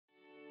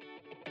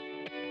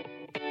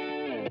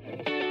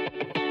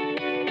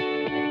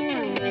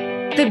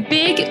The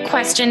big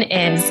question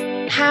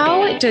is,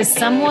 how does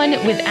someone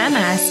with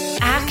MS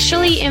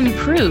actually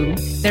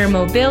improve their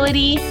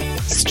mobility,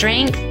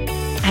 strength,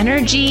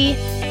 energy,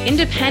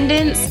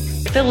 independence?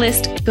 The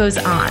list goes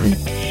on.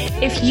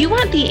 If you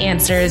want the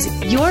answers,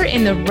 you're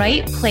in the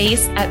right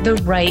place at the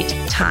right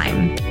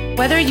time.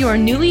 Whether you're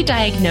newly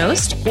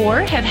diagnosed or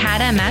have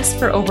had MS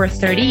for over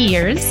 30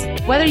 years,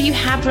 whether you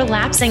have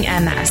relapsing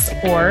MS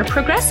or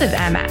progressive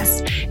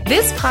MS,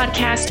 this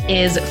podcast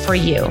is for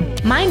you.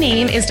 My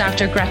name is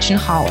Dr. Gretchen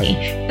Hawley,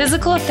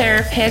 physical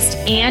therapist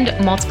and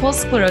multiple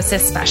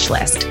sclerosis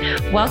specialist.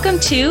 Welcome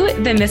to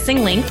the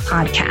Missing Link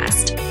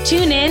podcast.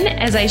 Tune in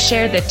as I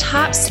share the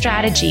top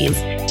strategies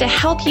to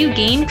help you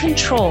gain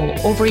control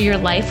over your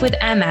life with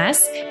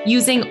MS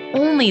using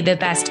only the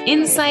best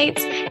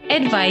insights,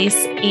 advice,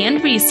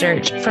 and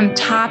research from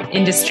top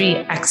industry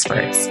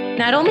experts.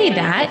 Not only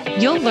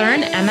that, you'll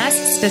learn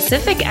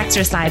MS-specific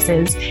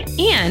exercises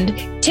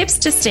and tips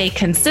to stay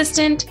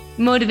consistent,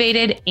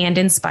 motivated, and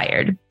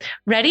inspired.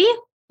 Ready?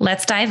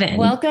 Let's dive in.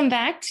 Welcome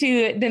back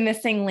to The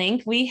Missing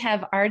Link. We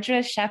have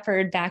Ardra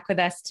Shephard back with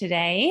us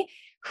today,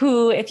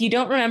 who, if you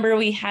don't remember,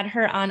 we had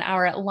her on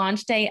our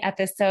launch day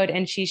episode,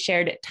 and she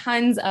shared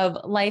tons of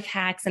life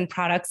hacks and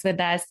products with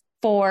us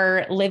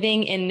for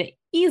living an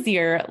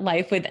easier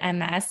life with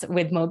MS,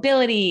 with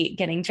mobility,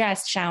 getting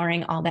dressed,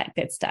 showering, all that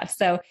good stuff.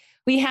 So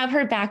we have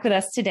her back with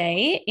us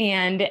today.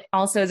 And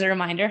also as a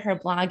reminder, her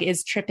blog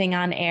is Tripping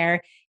on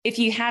Air. If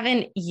you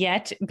haven't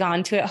yet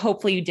gone to it,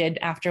 hopefully you did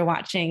after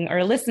watching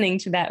or listening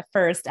to that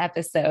first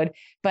episode,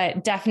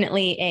 but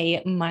definitely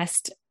a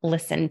must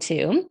listen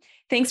to.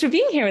 Thanks for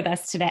being here with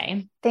us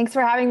today. Thanks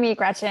for having me,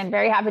 Gretchen.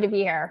 Very happy to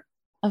be here.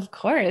 Of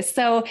course.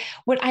 So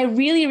what I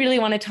really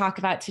want to talk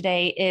about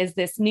today is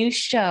this new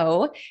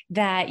show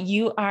that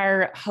you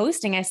are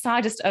hosting. I saw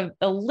just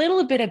a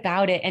little bit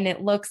about it, and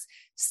it looks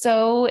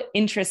so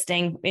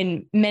interesting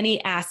in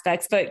many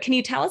aspects, but can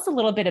you tell us a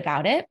little bit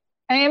about it?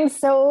 I am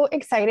so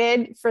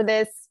excited for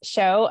this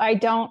show. I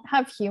don't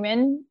have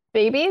human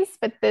babies,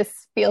 but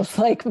this feels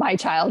like my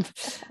child.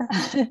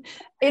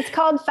 It's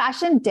called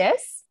Fashion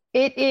Dis.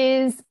 It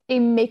is a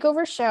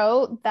makeover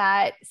show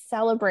that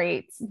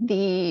celebrates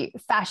the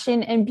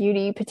fashion and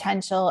beauty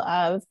potential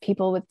of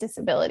people with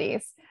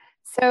disabilities.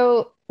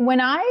 So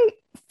when I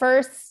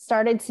first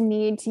started to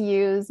need to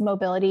use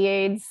mobility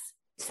aids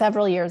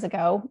several years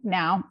ago,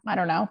 now, I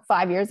don't know,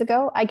 5 years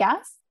ago, I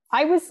guess,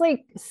 I was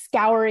like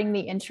scouring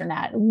the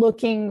internet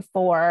looking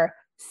for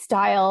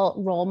style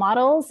role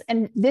models.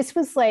 And this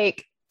was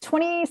like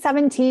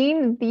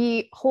 2017,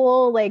 the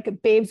whole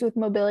like babes with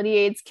mobility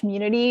aids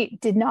community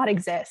did not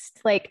exist.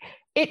 Like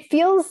it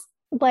feels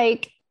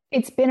like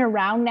it's been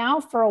around now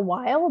for a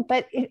while,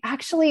 but it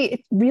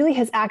really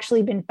has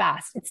actually been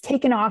fast. It's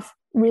taken off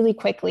really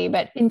quickly.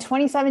 But in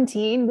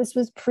 2017, this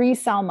was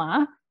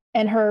pre-Selma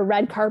and her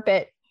red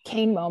carpet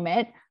cane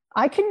moment.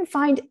 I couldn't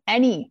find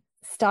any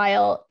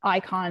style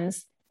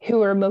icons who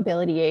were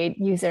mobility aid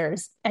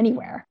users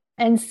anywhere.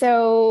 And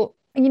so,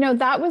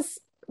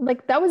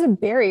 that was a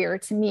barrier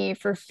to me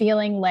for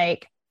feeling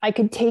like I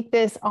could take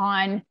this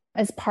on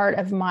as part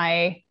of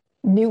my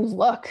new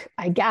look,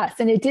 I guess.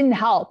 And it didn't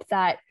help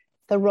that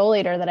the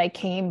rollator that I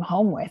came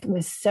home with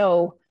was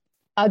so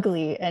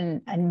ugly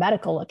and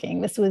medical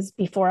looking. This was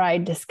before I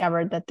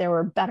discovered that there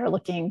were better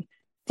looking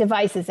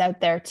devices out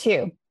there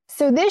too.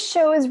 So this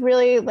show is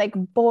really like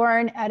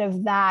born out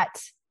of that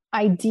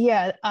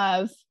idea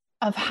of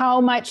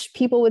how much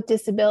people with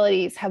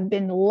disabilities have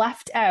been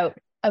left out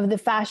of the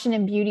fashion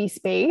and beauty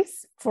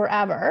space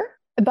forever.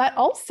 But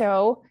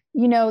also,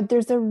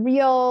 there's a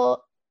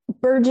real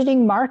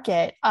burgeoning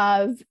market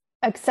of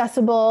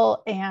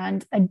accessible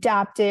and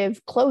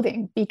adaptive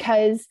clothing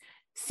because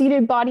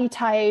seated body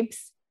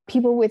types,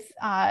 people with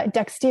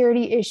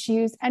dexterity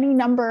issues, any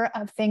number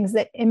of things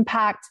that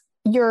impact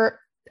your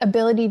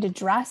ability to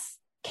dress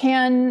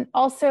can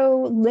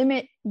also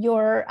limit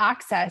your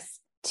access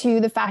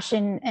to the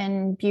fashion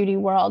and beauty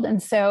world.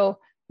 And so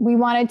we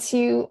wanted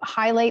to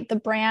highlight the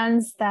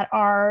brands that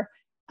are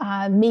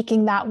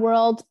making that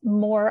world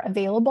more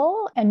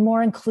available and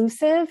more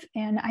inclusive.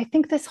 And I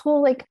think this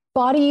whole like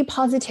body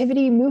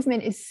positivity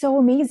movement is so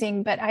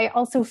amazing, but I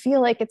also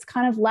feel like it's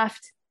kind of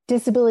left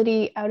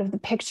disability out of the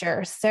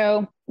picture.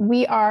 So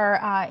we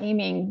are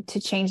aiming to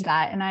change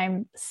that. And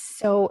I'm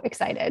so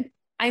excited.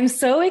 I'm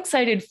so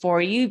excited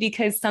for you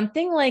because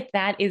something like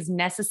that is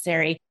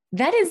necessary.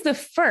 That is the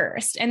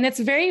first. And that's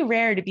very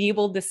rare to be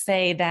able to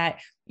say that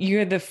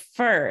you're the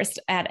first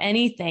at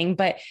anything,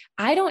 but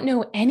I don't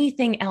know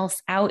anything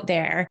else out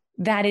there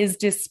that is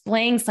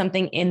displaying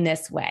something in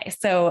this way.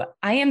 So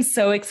I am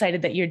so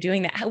excited that you're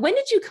doing that. When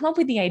did you come up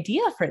with the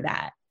idea for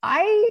that?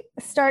 I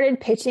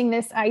started pitching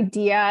this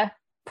idea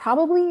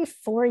probably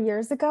 4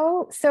 years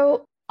ago.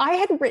 So I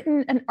had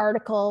written an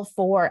article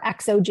for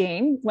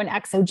ExoJane when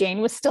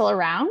ExoJane was still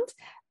around.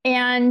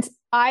 And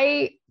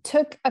I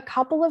took a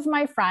couple of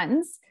my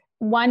friends.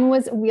 One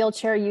was a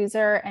wheelchair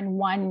user and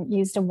one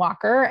used a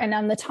walker. And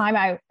at the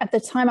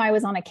time I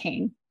was on a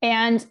cane.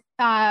 And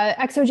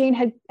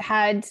ExoJane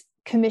had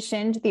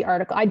commissioned the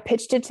article. I'd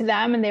pitched it to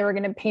them and they were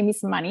going to pay me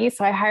some money.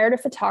 So I hired a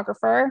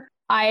photographer.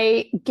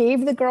 I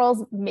gave the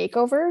girls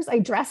makeovers. I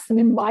dressed them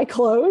in my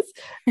clothes.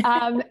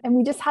 And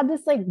we just had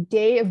this like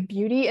day of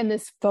beauty and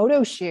this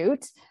photo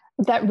shoot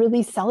that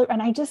really celebrated.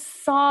 And I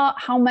just saw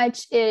how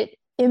much it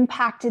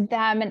impacted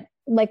them and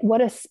like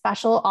what a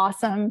special,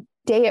 awesome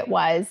day it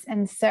was.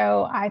 And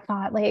so I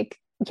thought like,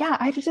 yeah,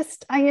 I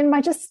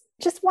am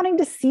just wanting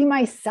to see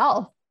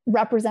myself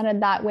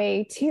represented that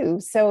way too.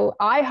 So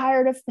I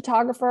hired a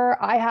photographer.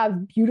 I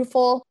have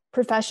beautiful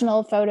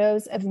professional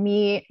photos of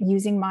me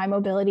using my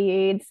mobility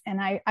aids.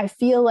 And I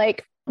feel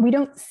like we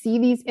don't see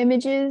these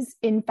images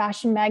in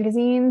fashion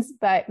magazines,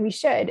 but we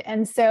should.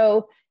 And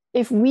so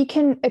if we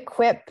can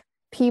equip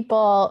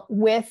people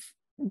with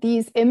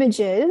these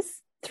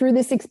images through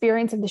this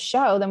experience of the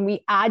show, then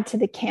we add to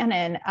the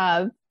canon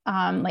of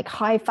like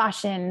high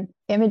fashion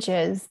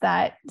images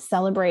that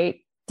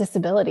celebrate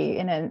disability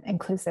in an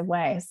inclusive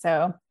way.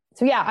 So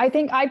yeah, I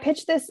think I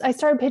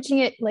started pitching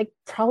it like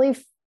probably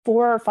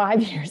 4 or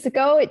 5 years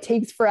ago. It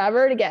takes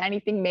forever to get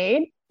anything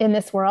made in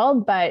this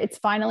world, but it's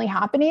finally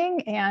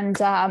happening. And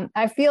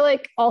I feel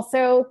like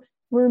also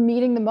we're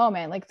meeting the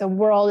moment, like the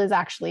world is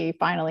actually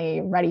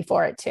finally ready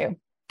for it too.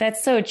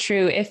 That's so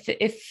true.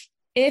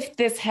 If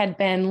this had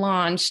been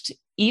launched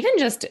even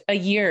just a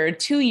year or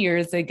 2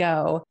 years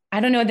ago, I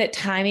don't know that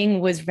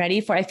timing was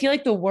ready for. I feel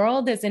like the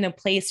world is in a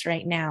place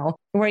right now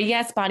where,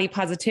 yes, body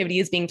positivity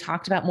is being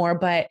talked about more,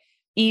 but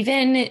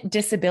even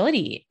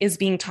disability is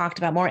being talked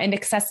about more, and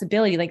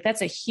accessibility. Like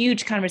that's a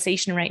huge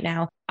conversation right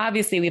now.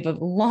 Obviously, we have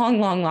a long,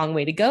 long, long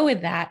way to go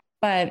with that.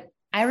 But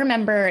I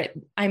remember,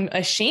 I'm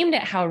ashamed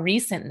at how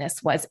recent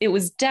this was. It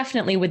was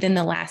definitely within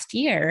the last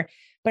year,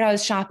 but I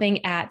was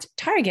shopping at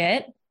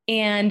Target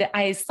and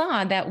I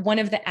saw that one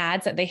of the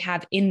ads that they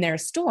have in their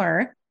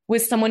store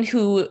was someone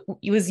who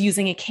was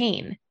using a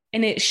cane.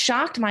 And it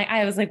shocked my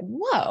eye. I was like,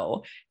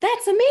 whoa,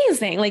 that's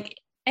amazing. Like,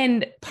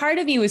 and part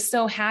of me was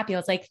so happy. I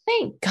was like,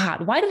 thank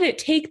God, why did it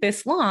take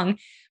this long?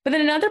 But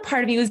then another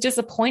part of me was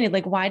disappointed.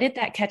 Like, why did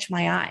that catch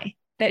my eye?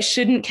 That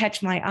shouldn't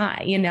catch my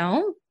eye, you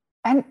know?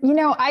 And, you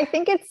know, I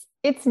think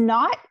it's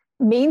not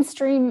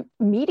mainstream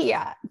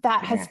media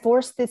that has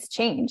forced this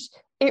change.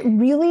 It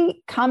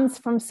really comes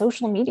from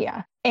social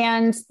media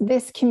and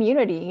this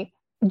community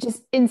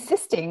just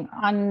insisting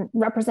on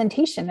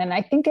representation. And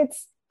I think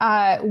it's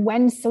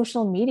when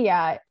social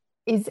media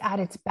is at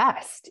its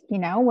best, you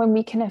know, when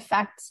we can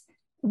affect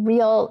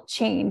real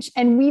change.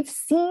 And we've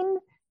seen,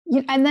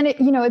 and then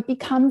it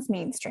becomes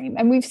mainstream.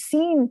 And we've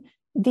seen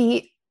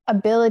the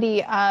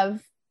ability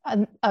of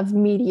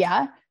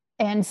media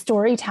and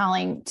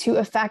storytelling to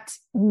affect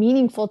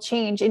meaningful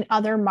change in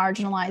other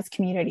marginalized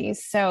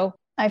communities. So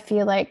I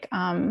feel like,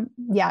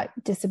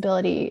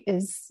 disability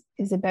is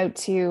about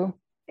to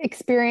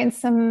experience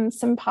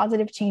some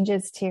positive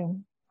changes too.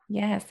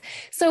 Yes.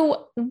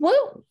 So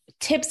what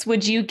tips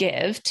would you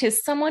give to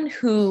someone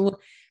who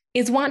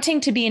is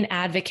wanting to be an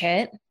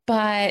advocate,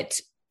 but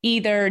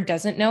either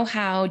doesn't know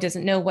how,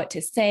 doesn't know what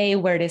to say,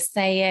 where to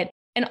say it,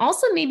 and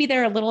also maybe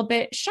they're a little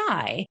bit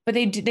shy, but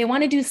they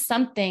want to do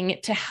something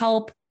to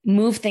help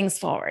move things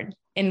forward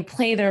and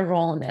play their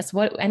role in this?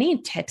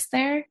 Any tips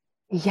there?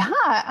 Yeah,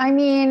 I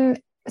mean,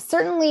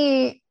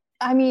 certainly,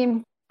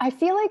 I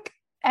feel like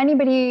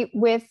anybody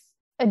with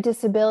a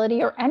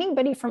disability or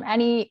anybody from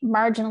any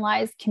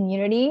marginalized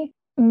community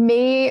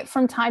may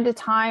from time to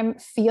time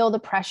feel the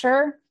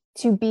pressure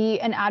to be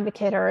an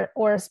advocate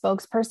or a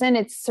spokesperson.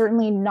 It's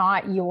certainly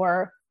not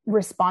your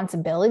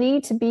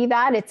responsibility to be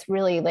that. It's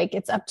really like,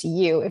 it's up to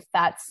you if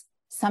that's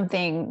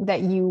something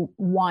that you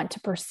want to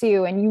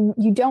pursue. And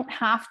you don't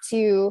have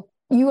to,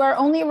 you are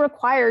only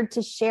required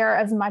to share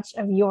as much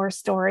of your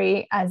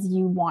story as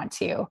you want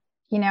to.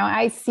 You know,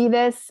 I see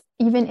this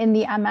even in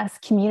the MS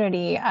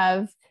community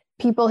of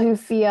people who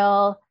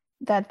feel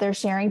that they're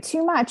sharing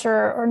too much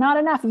or not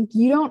enough.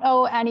 You don't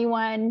owe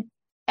anyone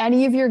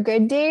any of your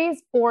good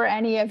days or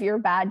any of your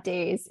bad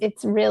days.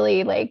 It's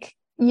really like,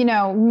 you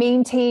know,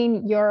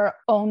 maintain your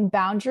own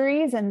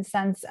boundaries and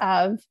sense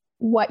of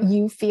what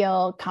you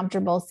feel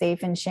comfortable,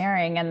 safe in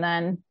sharing. And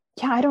then,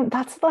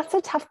 that's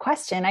a tough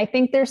question. I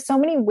think there's so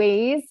many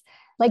ways,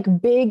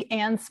 like big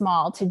and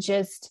small, to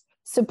just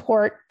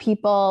support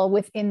people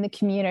within the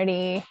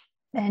community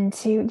and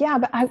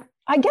but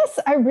I guess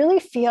I really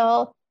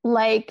feel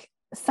like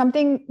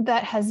something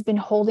that has been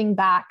holding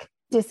back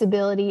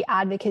disability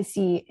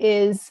advocacy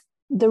is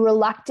the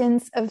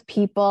reluctance of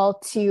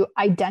people to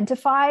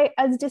identify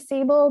as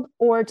disabled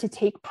or to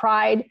take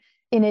pride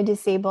in a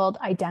disabled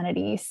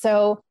identity.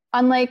 So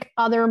unlike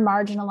other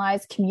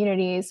marginalized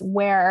communities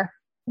where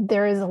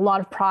there is a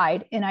lot of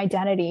pride in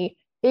identity,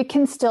 it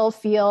can still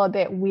feel a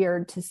bit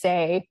weird to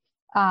say,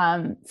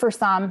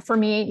 for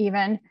me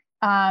even,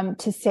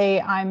 to say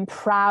I'm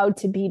proud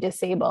to be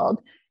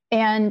disabled.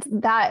 And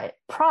that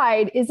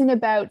pride isn't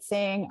about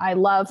saying I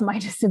love my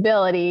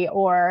disability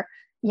or,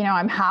 you know,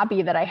 I'm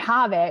happy that I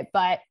have it,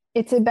 but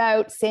it's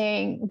about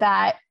saying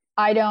that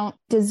I don't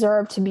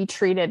deserve to be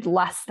treated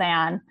less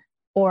than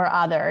or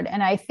othered.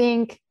 And I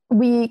think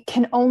we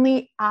can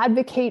only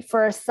advocate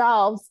for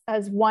ourselves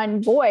as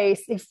one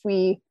voice if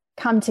we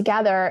come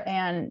together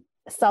and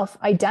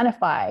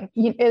self-identify.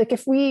 Like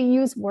if we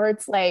use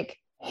words like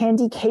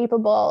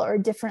handy-capable or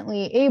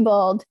differently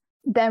abled,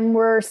 then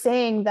we're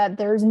saying that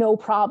there's no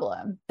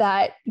problem,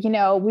 that,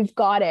 we've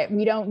got it.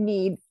 We don't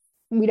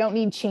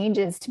need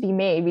changes to be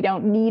made. We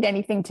don't need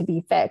anything to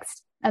be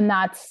fixed. And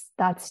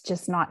that's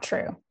just not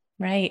true.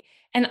 Right.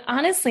 And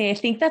honestly, I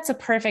think that's a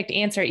perfect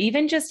answer.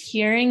 Even just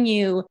hearing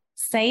you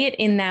say it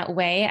in that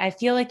way, I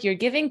feel like you're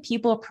giving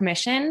people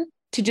permission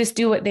to just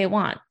do what they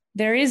want.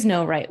 There is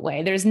no right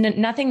way. There's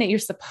nothing that you're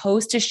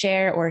supposed to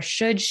share or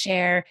should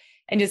share.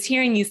 And just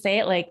hearing you say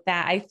it like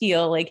that, I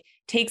feel like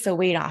takes a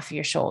weight off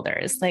your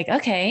shoulders. Like,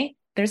 okay,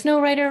 there's no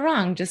right or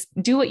wrong. Just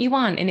do what you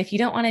want. And if you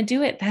don't want to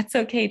do it, that's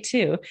okay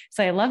too.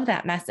 So I love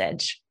that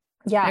message.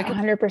 Yeah,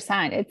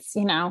 100%. It's,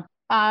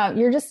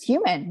 you're just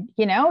human,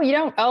 you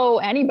don't owe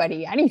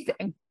anybody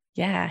anything.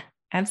 Yeah,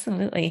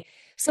 absolutely.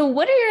 So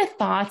what are your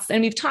thoughts?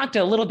 And we've talked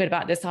a little bit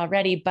about this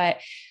already, but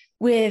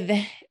with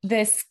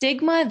the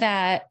stigma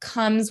that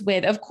comes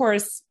with, of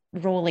course,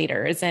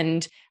 rollators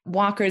and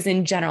walkers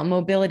in general,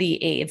 mobility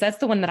aids, that's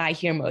the one that I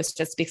hear most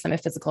just because I'm a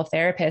physical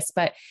therapist,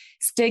 but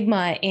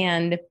stigma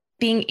and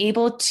being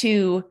able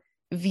to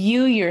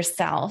view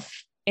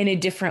yourself in a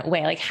different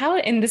way. Like how,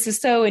 and this is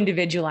so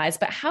individualized,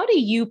 but how do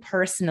you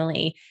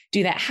personally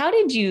do that? How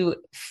did you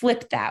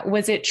flip that?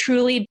 Was it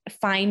truly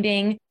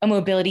finding a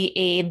mobility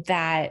aid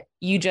that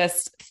you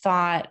just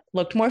thought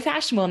looked more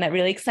fashionable and that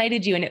really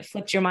excited you and it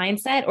flipped your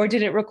mindset? Or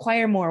did it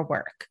require more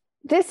work?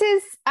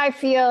 I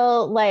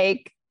feel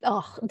like,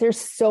 there's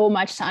so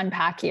much to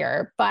unpack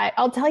here, but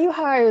I'll tell you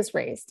how I was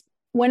raised.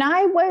 When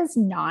I was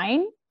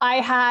 9, I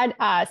had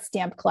a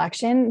stamp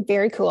collection,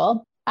 very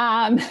cool.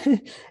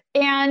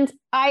 And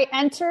I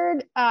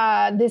entered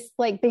this,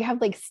 like, they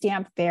have like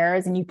stamp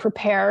fairs and you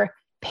prepare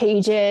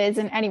pages,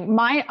 and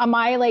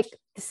my like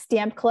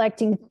stamp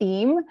collecting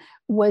theme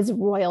was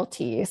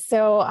royalty.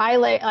 So I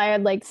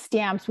had like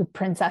stamps with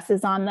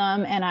princesses on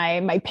them,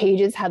 and my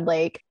pages had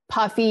like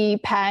puffy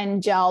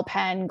pen, gel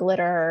pen,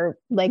 glitter.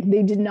 Like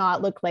they did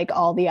not look like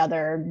all the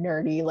other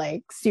nerdy,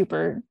 like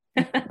super,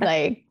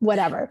 like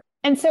whatever.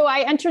 And so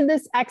I entered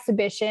this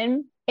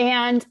exhibition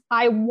and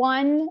I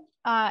won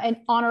an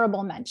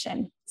honorable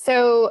mention.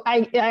 So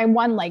I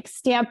won like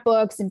stamp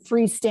books and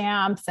free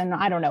stamps and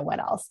I don't know what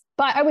else,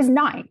 but I was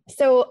 9.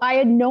 So I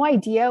had no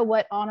idea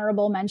what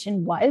honorable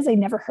mention was. I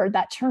never heard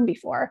that term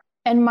before.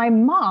 And my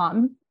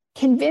mom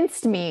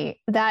convinced me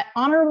that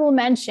honorable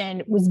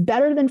mention was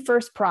better than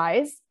first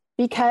prize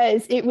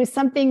because it was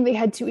something they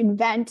had to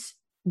invent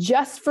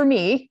just for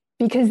me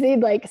because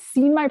they'd like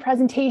seen my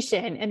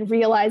presentation and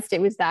realized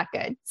it was that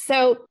good.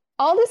 So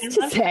all this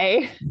to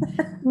say,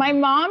 my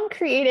mom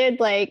created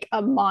like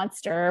a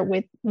monster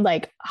with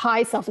like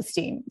high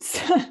self-esteem.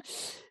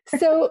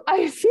 So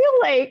I feel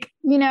like,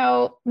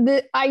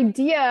 the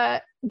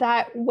idea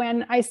that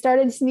when I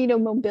started to need a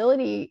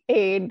mobility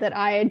aid, that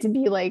I had to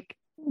be like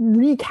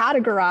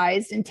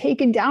recategorized and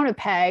taken down a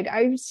peg,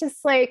 I was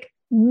just like,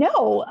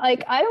 no,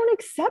 like, I don't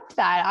accept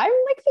that. I'm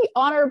like the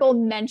honorable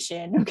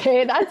mention.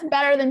 Okay. That's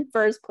better than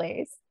first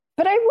place.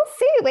 But I will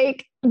say,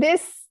 like,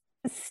 this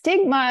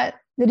stigma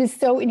that is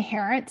so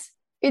inherent,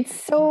 it's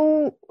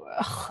so,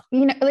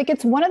 like,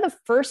 it's one of the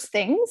first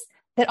things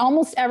that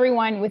almost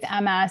everyone with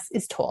MS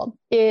is told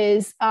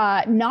is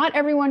not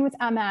everyone with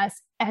MS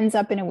ends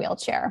up in a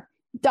wheelchair.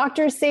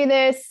 Doctors say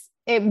this,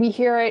 we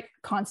hear it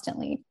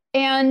constantly.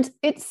 And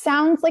it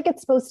sounds like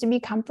it's supposed to be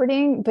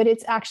comforting, but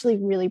it's actually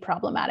really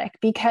problematic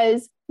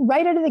because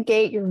right out of the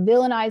gate, you're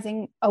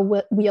villainizing a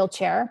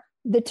wheelchair.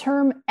 The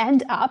term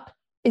end up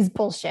is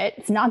bullshit.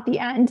 It's not the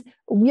end.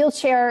 A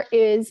wheelchair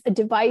is a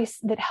device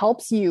that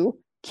helps you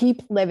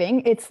keep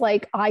living. It's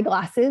like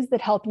eyeglasses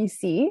that help you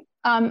see.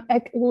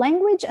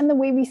 Language and the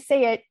way we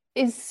say it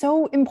is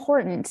so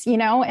important,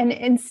 and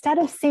instead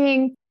of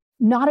saying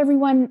not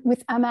everyone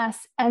with MS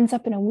ends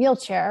up in a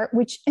wheelchair,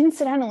 which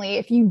incidentally,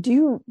 if you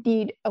do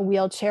need a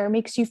wheelchair,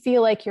 makes you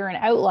feel like you're an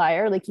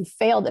outlier, like you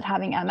failed at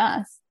having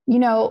MS.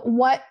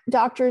 What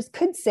doctors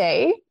could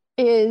say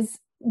is,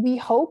 we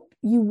hope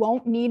you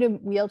won't need a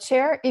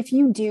wheelchair. If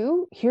you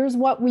do, here's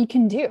what we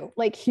can do.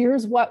 Like,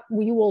 here's what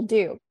we will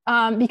do.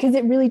 Because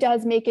it really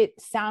does make it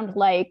sound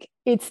like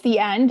it's the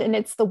end and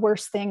it's the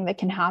worst thing that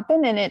can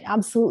happen. And it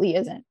absolutely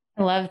isn't.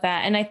 I love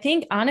that. And I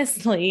think,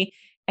 honestly,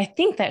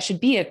 that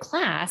should be a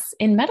class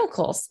in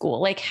medical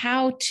school, like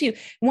how to,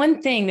 one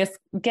thing, this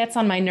gets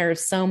on my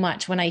nerves so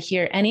much when I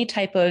hear any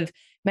type of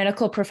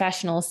medical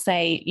professional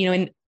say,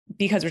 and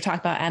because we're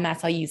talking about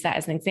MS, I'll use that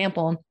as an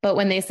example, but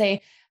when they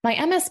say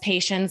my MS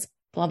patients,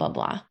 blah, blah,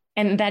 blah.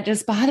 And that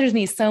just bothers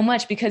me so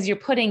much because you're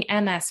putting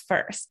MS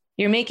first.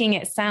 You're making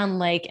it sound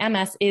like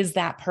MS is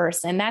that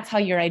person. That's how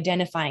you're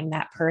identifying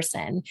that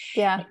person.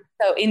 Yeah.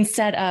 So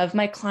instead of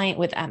my client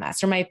with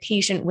MS or my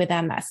patient with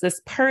MS,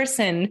 this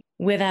person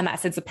with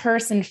MS, it's a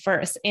person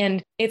first.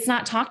 And it's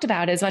not talked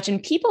about as much.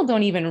 And people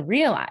don't even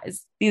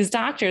realize, these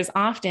doctors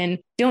often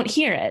don't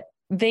hear it.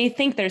 They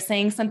think they're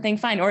saying something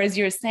fine. Or as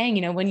you're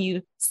saying, when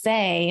you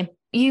say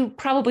you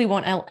probably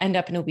won't end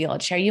up in a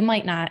wheelchair. You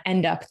might not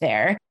end up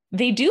there.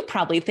 They do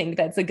probably think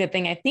that's a good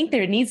thing. I think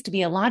there needs to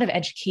be a lot of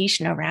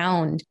education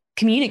around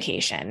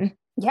communication.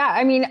 Yeah.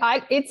 I mean,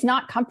 it's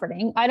not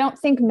comforting. I don't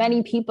think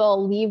many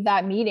people leave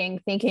that meeting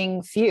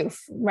thinking, phew,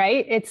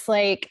 right? It's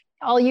like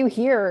all you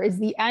hear is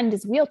the end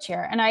is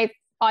wheelchair. And I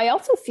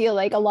also feel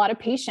like a lot of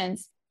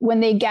patients,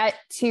 when they get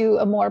to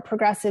a more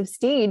progressive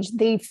stage,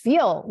 they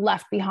feel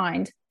left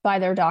behind by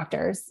their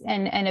doctors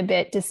and a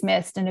bit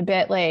dismissed and a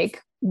bit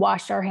like,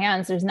 wash our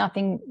hands. There's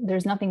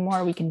nothing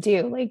more we can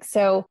do. Like,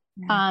 so,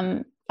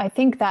 I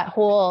think that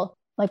whole,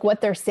 like what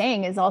they're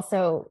saying is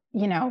also,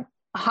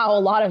 how a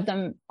lot of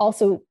them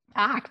also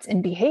act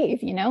and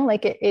behave,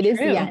 like it is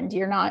the end.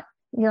 You're not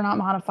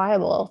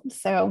modifiable.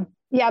 So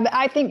yeah, but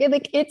I think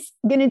it's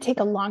going to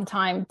take a long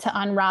time to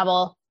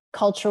unravel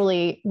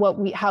culturally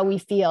how we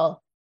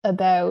feel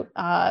about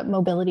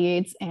mobility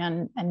aids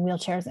and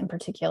wheelchairs in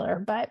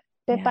particular, but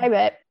bit by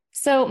bit.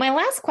 So my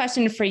last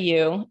question for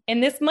you,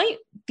 and this might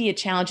be a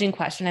challenging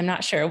question, I'm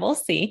not sure, we'll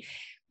see.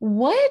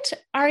 What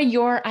are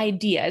your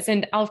ideas?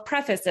 And I'll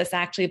preface this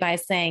actually by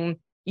saying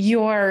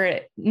your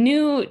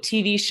new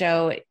TV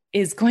show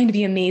is going to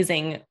be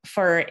amazing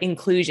for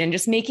inclusion,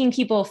 just making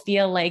people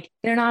feel like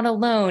they're not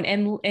alone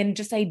and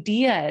just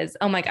ideas.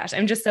 Oh my gosh,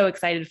 I'm just so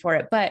excited for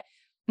it. But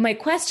my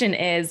question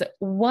is,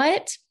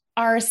 what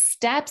are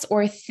steps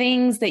or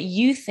things that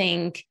you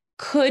think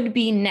could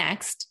be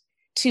next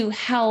to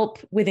help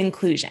with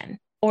inclusion,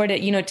 or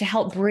to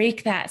help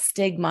break that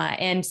stigma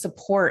and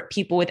support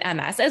people with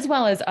MS as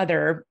well as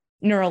other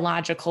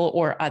neurological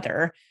or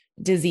other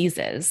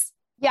diseases?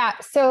 Yeah.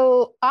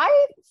 So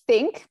I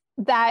think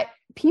that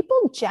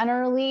people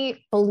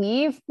generally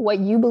believe what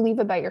you believe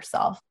about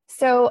yourself.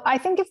 So I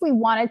think if we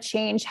want to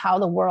change how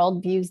the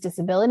world views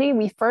disability,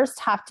 we first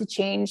have to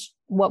change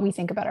what we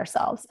think about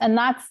ourselves. And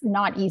that's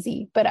not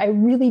easy, but I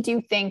really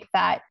do think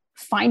that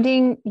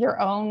finding your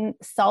own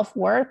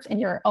self-worth and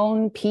your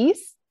own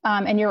peace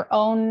and your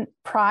own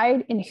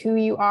pride in who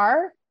you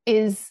are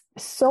is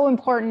so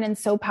important and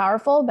so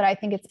powerful, but I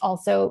think it's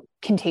also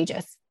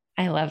contagious.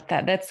 I love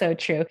that. That's so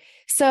true.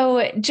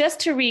 So just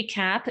to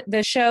recap,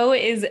 the show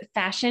is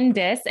Fashion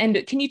Dis.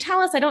 And can you tell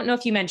us, I don't know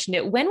if you mentioned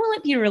it, when will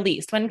it be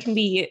released? When can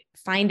we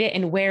find it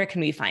and where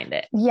can we find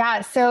it?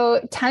 Yeah.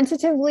 So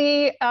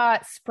tentatively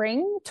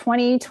spring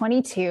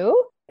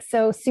 2022.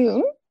 So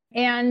soon.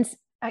 And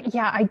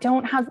I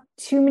don't have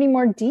too many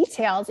more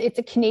details. It's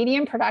a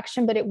Canadian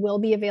production, but it will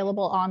be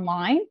available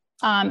online.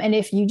 And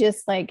if you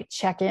just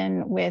check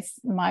in with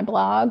my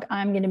blog,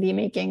 I'm going to be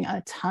making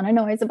a ton of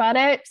noise about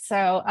it.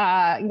 So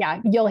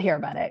you'll hear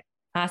about it.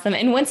 Awesome.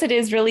 And once it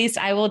is released,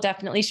 I will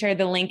definitely share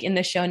the link in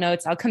the show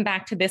notes. I'll come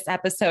back to this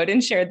episode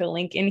and share the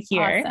link in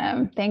here.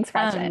 Awesome. Thanks,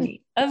 Gretchen.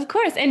 Of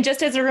course. And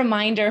just as a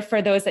reminder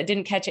for those that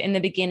didn't catch it in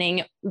the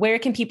beginning, where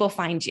can people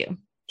find you?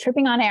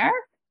 Tripping on Air.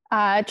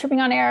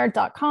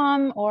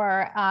 trippingonair.com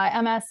or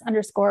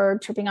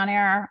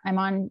ms_trippingonair. I'm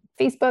on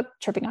Facebook,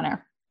 Tripping on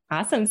Air.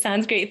 Awesome.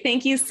 Sounds great.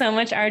 Thank you so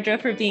much,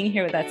 Ardra, for being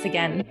here with us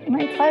again.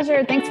 My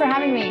pleasure. Thanks for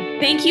having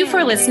me. Thank you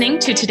for listening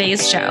to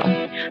today's show.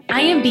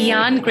 I am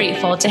beyond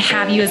grateful to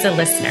have you as a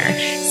listener.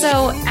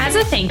 So as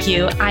a thank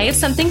you, I have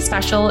something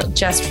special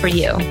just for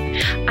you.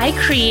 I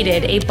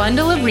created a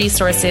bundle of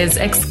resources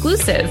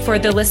exclusive for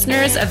the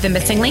listeners of the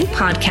Missing Link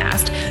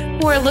podcast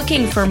who are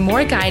looking for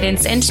more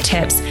guidance and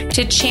tips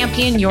to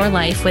champion your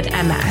life with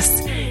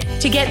MS.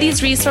 To get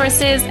these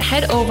resources,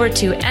 head over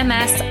to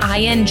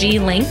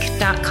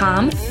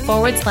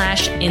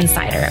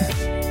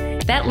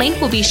msinglink.com/insider. That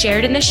link will be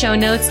shared in the show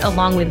notes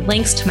along with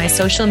links to my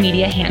social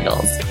media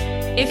handles.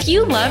 If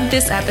you loved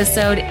this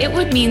episode, it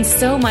would mean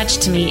so much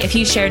to me if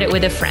you shared it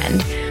with a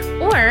friend.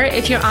 Or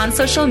if you're on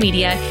social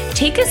media,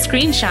 take a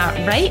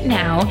screenshot right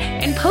now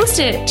and post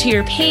it to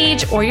your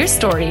page or your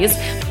stories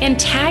and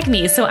tag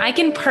me so I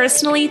can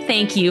personally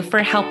thank you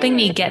for helping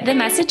me get the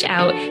message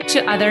out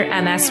to other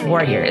MS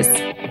warriors.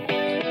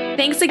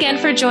 Thanks again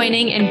for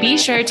joining, and be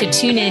sure to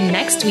tune in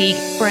next week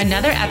for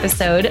another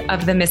episode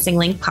of the Missing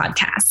Link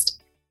podcast.